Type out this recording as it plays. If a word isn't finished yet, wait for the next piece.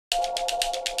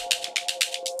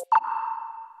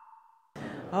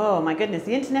Oh my goodness,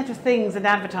 the Internet of Things and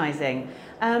advertising.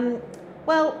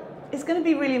 Well, it's going to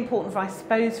be really important, I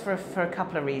suppose, for a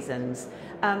couple of reasons.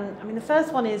 I mean, the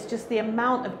first one is just the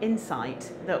amount of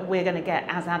insight that we're going to get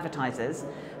as advertisers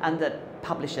and that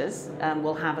publishers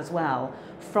will have as well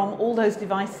from all those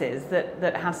devices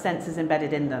that have sensors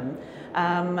embedded in them.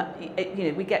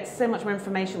 We get so much more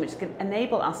information which can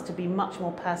enable us to be much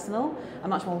more personal and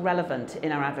much more relevant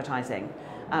in our advertising.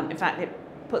 In fact, it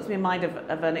puts me in mind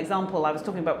of an example I was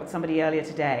talking about with somebody earlier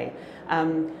today.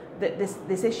 That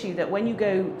this issue that when you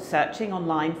go searching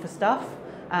online for stuff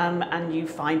and you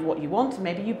find what you want,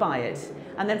 maybe you buy it,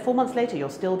 and then 4 months later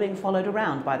you're still being followed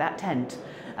around by that tent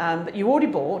that you already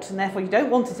bought, and therefore you don't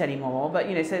want it anymore. But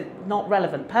so not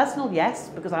relevant. Personal, yes,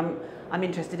 because I'm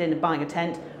interested in buying a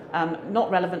tent. Not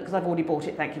relevant because I've already bought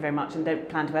it, thank you very much, and don't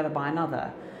plan to ever buy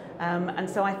another. And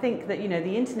so I think that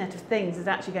the Internet of Things is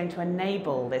actually going to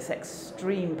enable this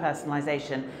extreme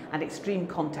personalisation and extreme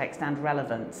context and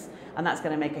relevance, and that's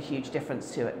going to make a huge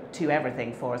difference to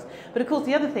everything for us. But of course,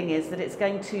 the other thing is that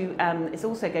it's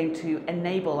also going to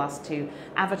enable us to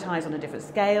advertise on a different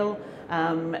scale.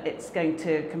 It's going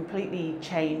to completely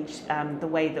change the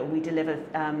way that we deliver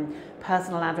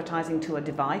personal advertising to a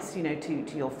device,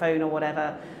 to your phone or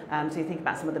whatever. So you think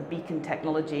about some of the beacon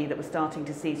technology that we're starting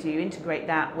to see. So you integrate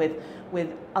that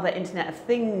with other Internet of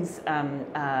Things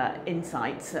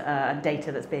insights and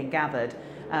data that's being gathered.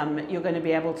 You're going to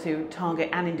be able to target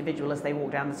an individual as they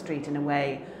walk down the street in a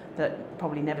way that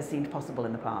probably never seemed possible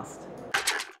in the past.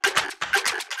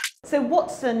 So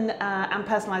Watson and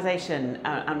personalisation,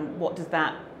 and what does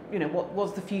that,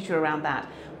 what's the future around that?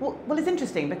 Well, it's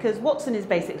interesting because Watson is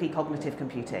basically cognitive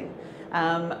computing.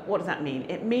 What does that mean?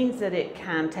 It means that it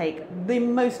can take the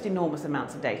most enormous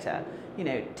amounts of data,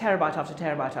 terabyte after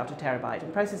terabyte after terabyte,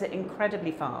 and process it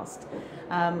incredibly fast.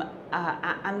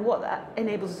 And what that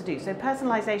enables us to do. So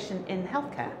personalisation in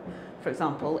healthcare, for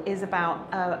example, is about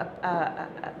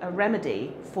a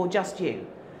remedy for just you.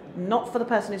 Not for the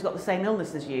person who's got the same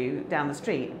illness as you down the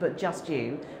street, but just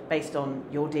you, based on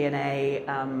your DNA,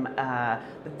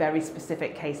 the very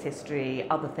specific case history,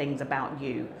 other things about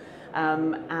you.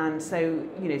 And so,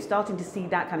 starting to see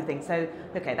that kind of thing. So,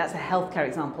 okay, that's a healthcare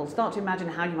example. Start to imagine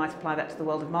how you might apply that to the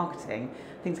world of marketing.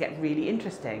 Things get really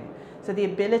interesting. So the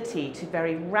ability to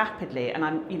very rapidly, and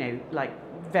I'm,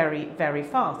 very, very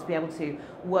fast, be able to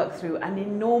work through an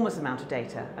enormous amount of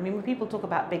data. I mean, when people talk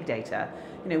about big data,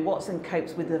 Watson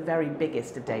copes with the very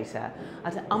biggest of data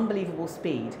at an unbelievable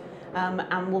speed.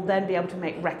 And will then be able to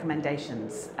make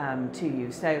recommendations to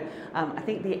you. So I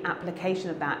think the application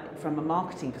of that from a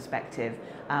marketing perspective,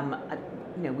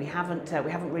 we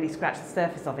haven't really scratched the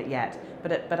surface of it yet.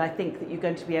 But I think that you're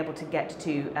going to be able to get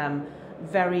to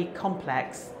very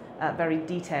complex, very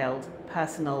detailed,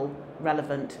 personal,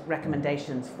 relevant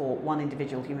recommendations for one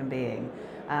individual human being,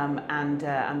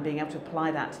 and being able to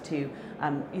apply that to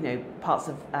parts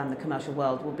of the commercial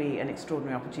world will be an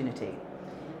extraordinary opportunity.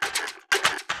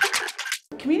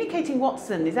 Communicating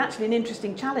Watson is actually an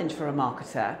interesting challenge for a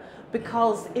marketer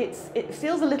because it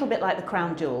feels a little bit like the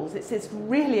crown jewels. It's this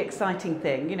really exciting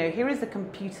thing. Here is a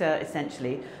computer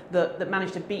essentially that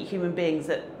managed to beat human beings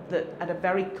at a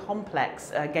very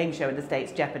complex game show in the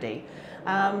States, Jeopardy.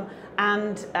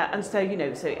 And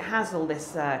so so it has all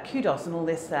this kudos and all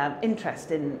this interest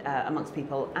in amongst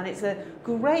people, and it's a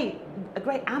great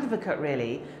advocate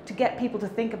really to get people to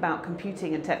think about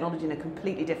computing and technology in a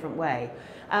completely different way.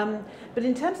 But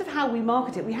in terms of how we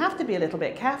market it, we have to be a little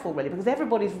bit careful really, because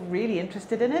everybody's really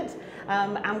interested in it,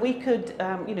 and we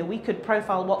could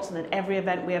profile Watson at every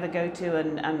event we ever go to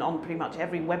and on pretty much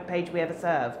every web page we ever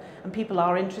serve, and people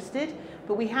are interested.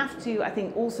 But we have to, I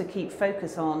think, also keep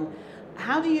focus on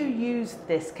how do you use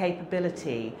this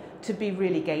capability to be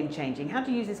really game-changing? How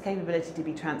do you use this capability to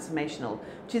be transformational?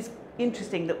 Which is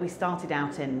interesting that we started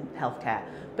out in healthcare,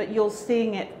 but you're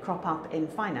seeing it crop up in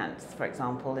finance, for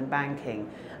example, in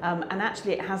banking. And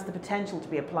actually it has the potential to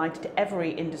be applied to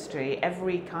every industry,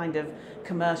 every kind of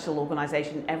commercial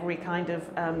organisation, every kind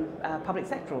of public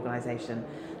sector organisation.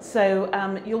 So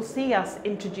you'll see us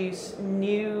introduce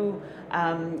new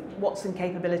Watson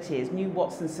capabilities, new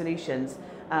Watson solutions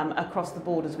across the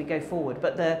board as we go forward.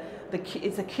 But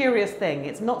it's a curious thing.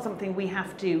 It's not something we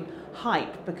have to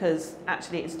hype, because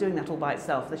actually it's doing that all by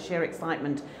itself. The sheer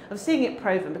excitement of seeing it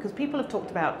proven, because people have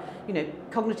talked about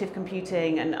cognitive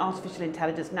computing and artificial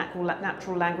intelligence,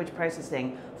 natural language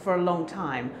processing for a long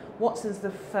time. Watson's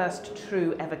the first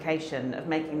true evocation of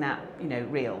making that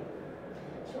real.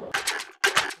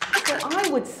 So I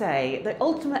would say the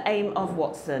ultimate aim of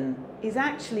Watson is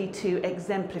actually to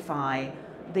exemplify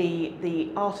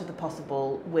the art of the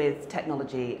possible with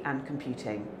technology and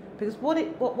computing. Because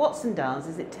what Watson does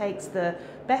is it takes the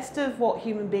best of what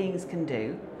human beings can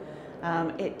do,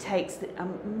 it takes a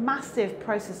massive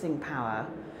processing power,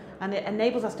 and it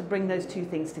enables us to bring those two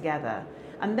things together.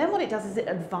 And then what it does is it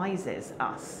advises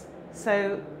us.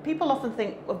 So people often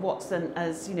think of Watson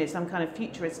as, you know, some kind of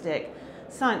futuristic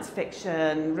science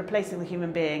fiction, replacing the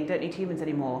human being, don't need humans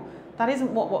anymore. That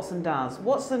isn't what Watson does.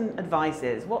 Watson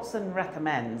advises, Watson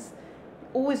recommends.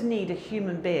 Always need a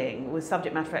human being with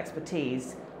subject matter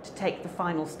expertise to take the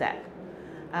final step.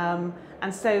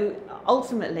 And so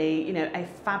ultimately, you know, a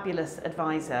fabulous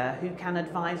advisor who can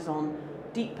advise on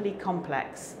deeply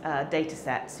complex data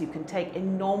sets, who can take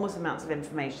enormous amounts of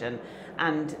information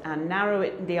and narrow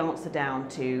the answer down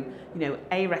to, you know,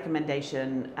 a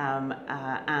recommendation,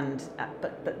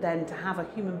 but then to have a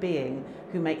human being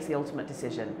who makes the ultimate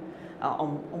decision on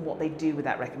what they do with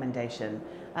that recommendation.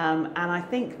 And I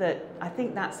think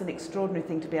that's an extraordinary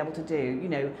thing to be able to do. You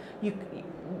know,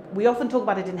 we often talk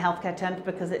about it in healthcare terms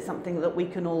because it's something that we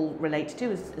can all relate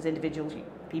to as individual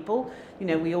people. You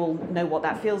know, we all know what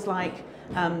that feels like.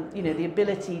 You know, the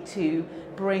ability to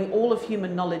bring all of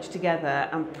human knowledge together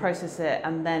and process it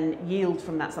and then yield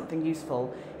from that something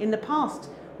useful. In the past,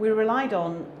 we relied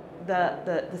on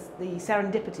the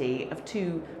serendipity of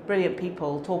two brilliant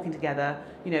people talking together,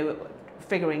 you know,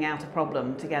 figuring out a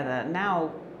problem together.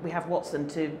 Now we have Watson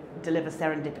to deliver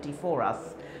serendipity for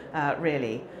us,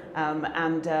 really.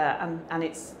 And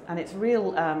it's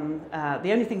real.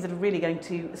 The only things that are really going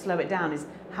to slow it down is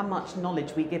how much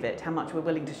knowledge we give it, how much we're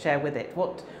willing to share with it,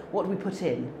 what we put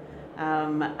in,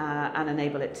 and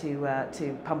enable it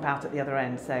to pump out at the other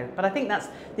end. So, but I think that's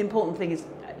the important thing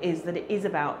is that it is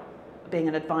about being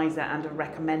an advisor and a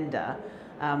recommender,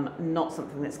 not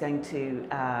something that's going to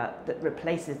that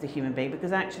replaces the human being,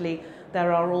 because actually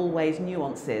there are always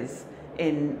nuances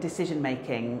in decision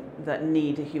making that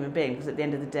need a human being, because at the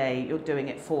end of the day you're doing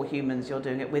it for humans, you're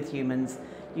doing it with humans.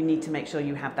 You need to make sure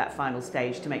you have that final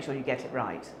stage to make sure you get it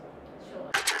right.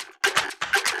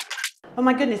 Oh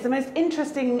my goodness, the most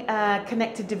interesting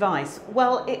connected device.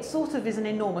 Well, it sort of is an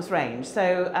enormous range.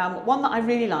 So one that I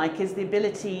really like is the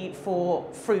ability for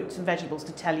fruits and vegetables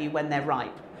to tell you when they're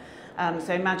ripe.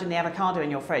 So imagine the avocado in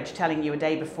your fridge telling you a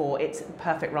day before its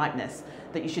perfect ripeness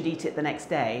that you should eat it the next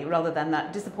day, rather than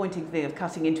that disappointing thing of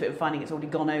cutting into it and finding it's already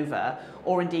gone over,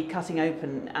 or indeed cutting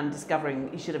open and discovering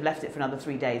you should have left it for another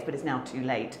 3 days, but it's now too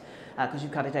late because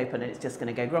you've cut it open and it's just going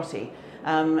to go grotty.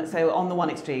 So on the one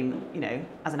extreme, you know,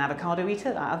 as an avocado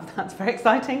eater, that's very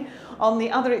exciting. On the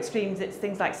other extremes, it's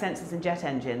things like sensors and jet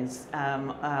engines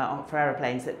for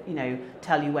aeroplanes that, you know,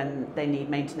 tell you when they need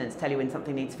maintenance, tell you when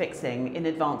something needs fixing in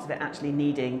advance of it actually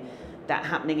needing that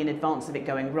happening, in advance of it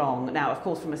going wrong. Now, of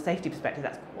course, from a safety perspective,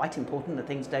 that's quite important that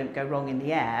things don't go wrong in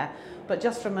the air. But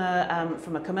just from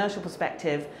a commercial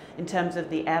perspective, in terms of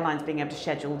the airlines being able to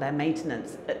schedule their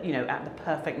maintenance, you know, at the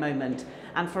perfect moment,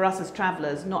 and for us as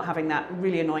travellers, not having that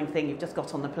really annoying thing you've just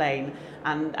got on the plane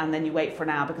and then you wait for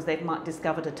an hour because they've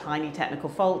discovered a tiny technical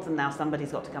fault and now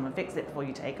somebody's got to come and fix it before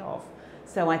you take off.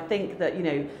 So I think that, you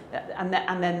know,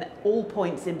 and then all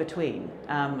points in between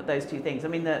those two things. I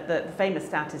mean, the famous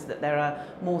stat is that there are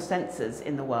more sensors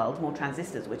in the world, more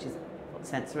transistors, which is what the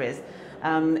sensor is,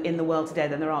 in the world today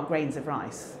than there are grains of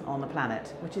rice on the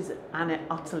planet, which is an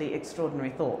utterly extraordinary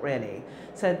thought, really.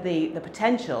 So the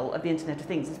potential of the Internet of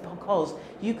Things is because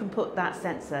you can put that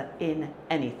sensor in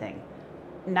anything,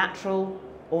 natural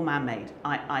or man-made,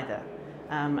 either.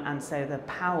 And so the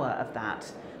power of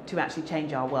that to actually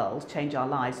change our world, change our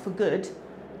lives for good,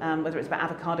 whether it's about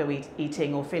avocado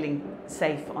eating or feeling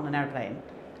safe on an airplane,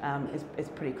 is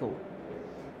pretty cool.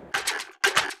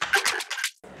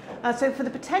 So for the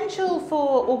potential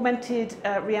for augmented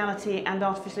reality and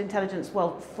artificial intelligence,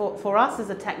 well, for us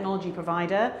as a technology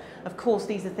provider, of course,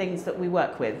 these are things that we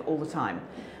work with all the time.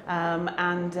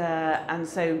 And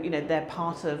so, you know, they're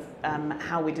part of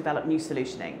how we develop new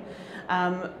solutioning.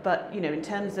 But, you know, in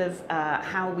terms of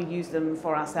how we use them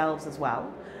for ourselves as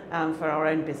well, for our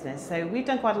own business. So we've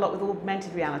done quite a lot with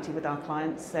augmented reality with our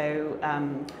clients. So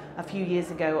a few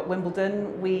years ago at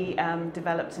Wimbledon, we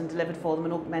developed and delivered for them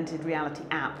an augmented reality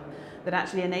app that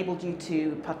actually enabled you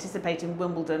to participate in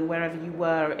Wimbledon wherever you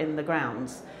were in the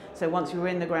grounds. So once you were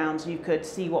in the grounds, you could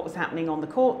see what was happening on the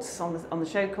courts, on the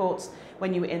show courts.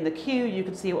 When you were in the queue, you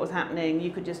could see what was happening. You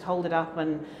could just hold it up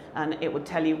and it would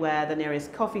tell you where the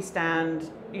nearest coffee stand,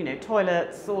 you know,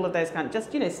 toilets, all of those kind of,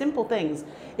 just, you know, simple things.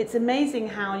 It's amazing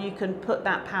how you can put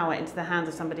that power into the hands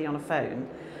of somebody on a phone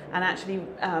and actually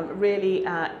really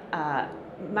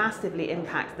massively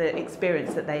impact the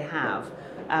experience that they have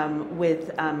with,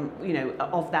 you know,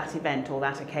 of that event or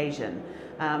that occasion.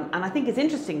 And I think it's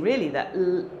interesting really that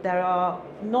there are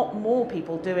not more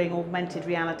people doing augmented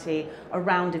reality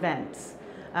around events.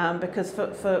 Because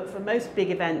for most big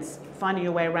events, finding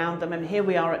your way around them, and here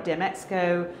we are at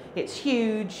DMEXCO, it's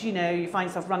huge, you find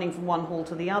yourself running from one hall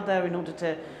to the other in order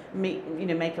to meet,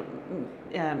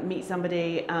 meet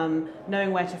somebody,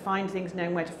 knowing where to find things,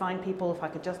 knowing where to find people. If I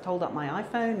could just hold up my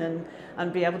iPhone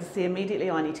and be able to see immediately,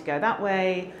 oh, I need to go that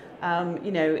way.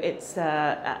 It's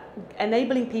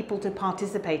enabling people to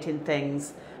participate in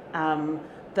things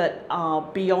that are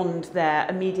beyond their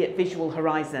immediate visual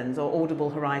horizons or audible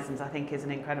horizons, I think is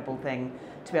an incredible thing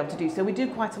to be able to do. So we do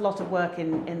quite a lot of work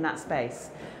in that space.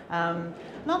 And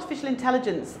artificial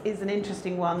intelligence is an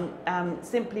interesting one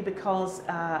simply because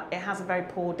it has a very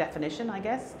poor definition, I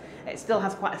guess. It still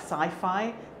has quite a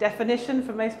sci-fi definition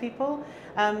for most people.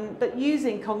 But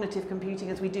using cognitive computing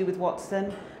as we do with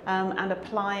Watson and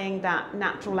applying that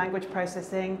natural language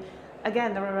processing,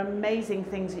 again, there are amazing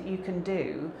things that you can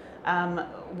do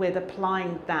with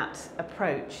applying that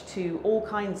approach to all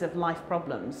kinds of life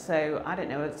problems. So I don't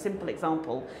know, a simple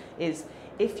example is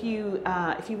if you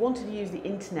wanted to use the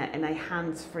internet in a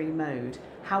hands-free mode,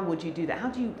 how would you do that? How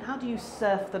do you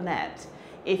surf the net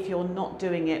if you're not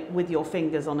doing it with your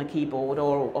fingers on a keyboard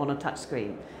or on a touch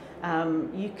screen?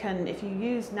 You can, if you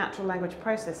use natural language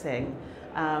processing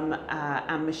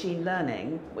and machine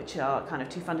learning, which are kind of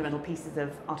two fundamental pieces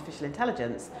of artificial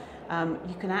intelligence,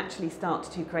 you can actually start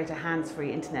to create a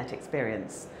hands-free internet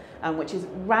experience, which is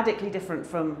radically different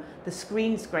from the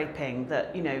screen scraping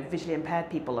that visually impaired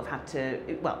people have had to.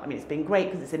 Well, I mean, it's been great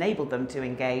because it's enabled them to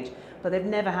engage, but they've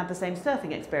never had the same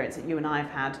surfing experience that you and I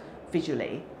have had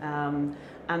visually.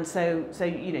 And so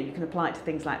you can apply it to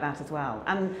things like that as well.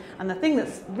 And the thing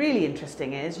that's really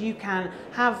interesting is you can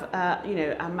have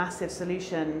a massive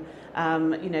solution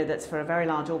that's for a very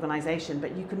large organisation,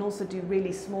 but you can also do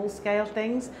really small scale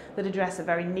things that address a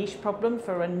very niche problem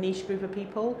for a niche group of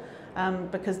people,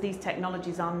 because these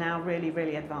technologies are now really,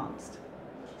 really advanced.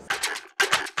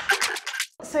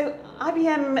 So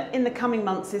IBM in the coming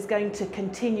months is going to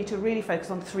continue to really focus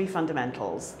on three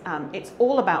fundamentals. It's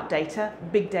all about data,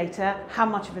 big data, how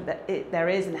much of it there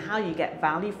is and how you get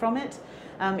value from it.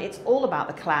 It's all about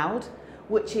the cloud,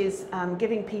 which is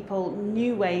giving people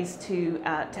new ways to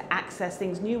access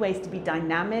things, new ways to be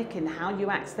dynamic in how you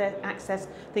access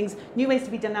things, new ways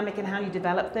to be dynamic in how you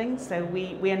develop things. So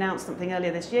we announced something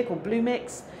earlier this year called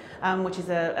Bluemix, which is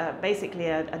basically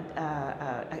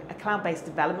a cloud-based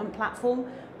development platform,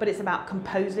 but it's about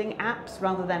composing apps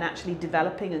rather than actually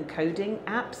developing and coding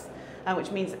apps,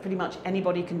 which means that pretty much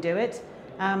anybody can do it.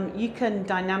 You can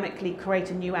dynamically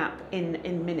create a new app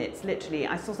in minutes, literally.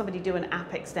 I saw somebody do an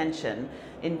app extension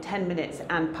in 10 minutes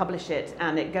and publish it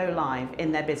and it go live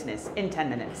in their business in 10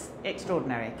 minutes.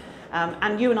 Extraordinary.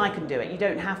 And you and I can do it. You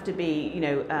don't have to be,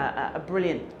 a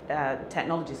brilliant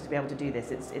technologist to be able to do this.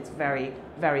 It's very,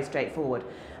 very straightforward.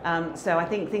 So I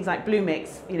think things like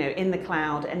Bluemix, in the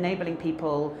cloud, enabling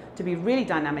people to be really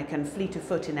dynamic and fleet of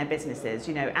foot in their businesses.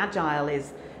 Agile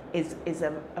is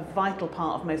a vital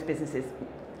part of most businesses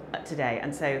today,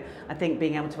 and so I think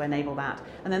being able to enable that.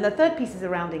 And then the third piece is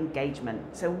around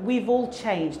engagement. So we've all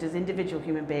changed as individual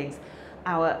human beings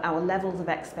our levels of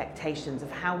expectations of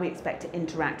how we expect to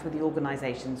interact with the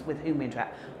organisations with whom we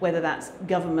interact, whether that's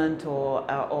government or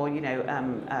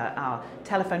our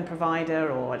telephone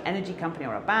provider or an energy company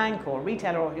or a bank or a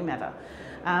retailer or whomever.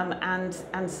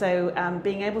 So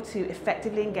being able to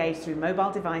effectively engage through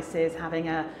mobile devices, having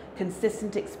a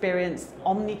consistent experience,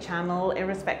 omni-channel,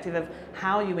 irrespective of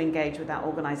how you engage with that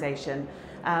organisation,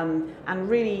 and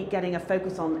really getting a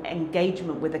focus on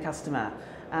engagement with the customer,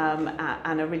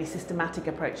 and a really systematic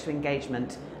approach to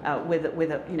engagement with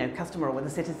a customer or with a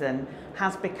citizen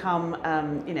has become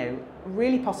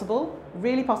really possible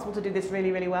to do this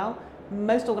really, really well.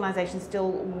 Most organisations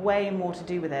still way more to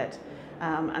do with it.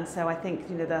 And so I think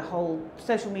the whole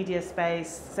social media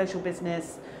space, social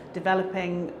business,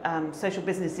 developing social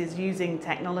businesses using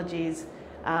technologies,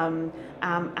 and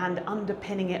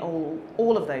underpinning it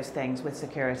all of those things with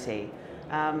security.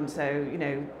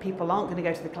 So people aren't going to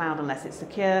go to the cloud unless it's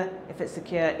secure. If it's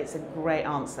secure, it's a great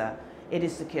answer. It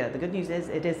is secure. The good news is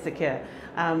it is secure.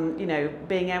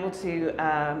 Being able to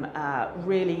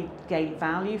really gain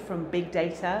value from big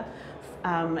data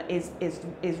is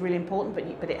really important,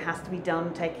 but it has to be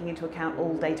done taking into account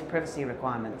all data privacy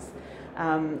requirements.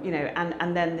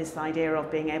 And then this idea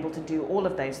of being able to do all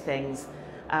of those things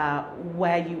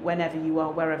whenever you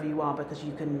are, wherever you are, because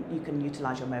you can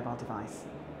utilize your mobile device.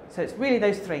 So it's really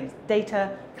those three: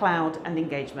 data, cloud, and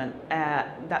engagement.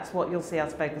 That's what you'll see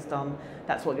us focused on.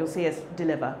 That's what you'll see us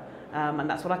deliver, and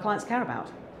that's what our clients care about.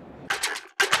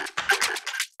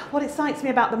 What excites me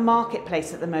about the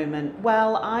marketplace at the moment?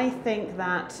 Well, I think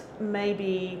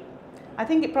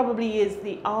it probably is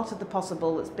the art of the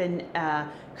possible that's been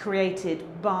created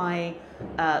by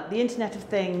the Internet of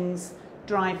Things,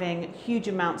 driving huge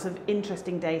amounts of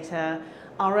interesting data,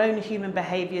 our own human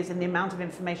behaviours and the amount of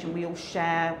information we all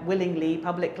share willingly,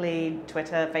 publicly,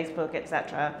 Twitter, Facebook,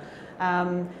 etc.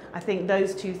 I think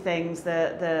those two things,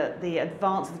 the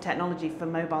advance of the technology for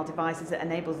mobile devices, it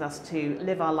enables us to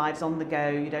live our lives on the go.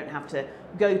 You don't have to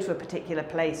go to a particular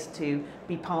place to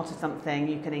be part of something.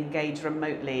 You can engage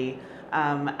remotely,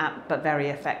 but very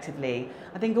effectively.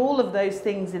 I think all of those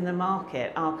things in the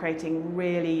market are creating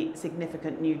really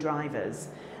significant new drivers.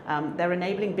 They're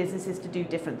enabling businesses to do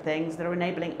different things. They're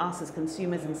enabling us as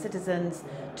consumers and citizens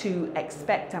to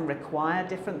expect and require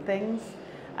different things.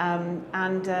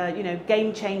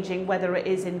 Game-changing, whether it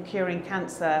is in curing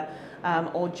cancer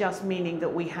or just meaning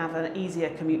that we have an easier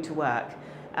commute to work.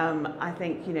 I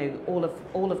think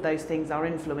all of those things are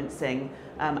influencing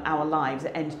our lives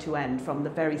end to end, from the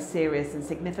very serious and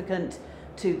significant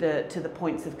to the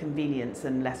points of convenience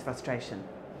and less frustration.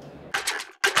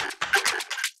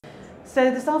 So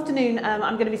this afternoon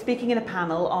I'm going to be speaking in a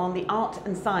panel on the art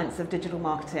and science of digital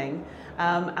marketing,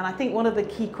 and I think one of the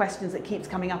key questions that keeps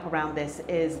coming up around this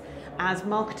is, as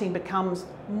marketing becomes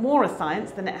more a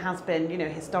science than it has been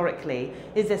historically,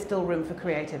 is there still room for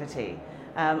creativity?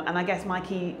 And I guess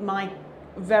my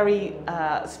very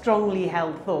strongly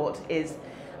held thought is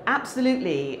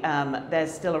absolutely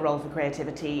there's still a role for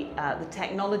creativity. The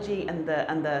technology and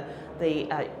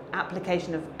the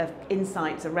application of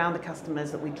insights around the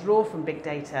customers that we draw from big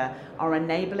data are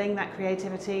enabling that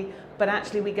creativity, but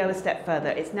actually we go a step further.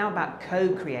 It's now about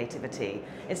co-creativity.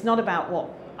 It's not about what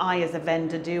I as a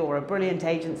vendor do or a brilliant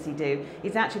agency do.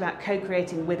 It's actually about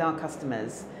co-creating with our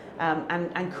customers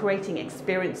and creating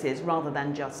experiences rather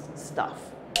than just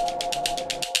stuff.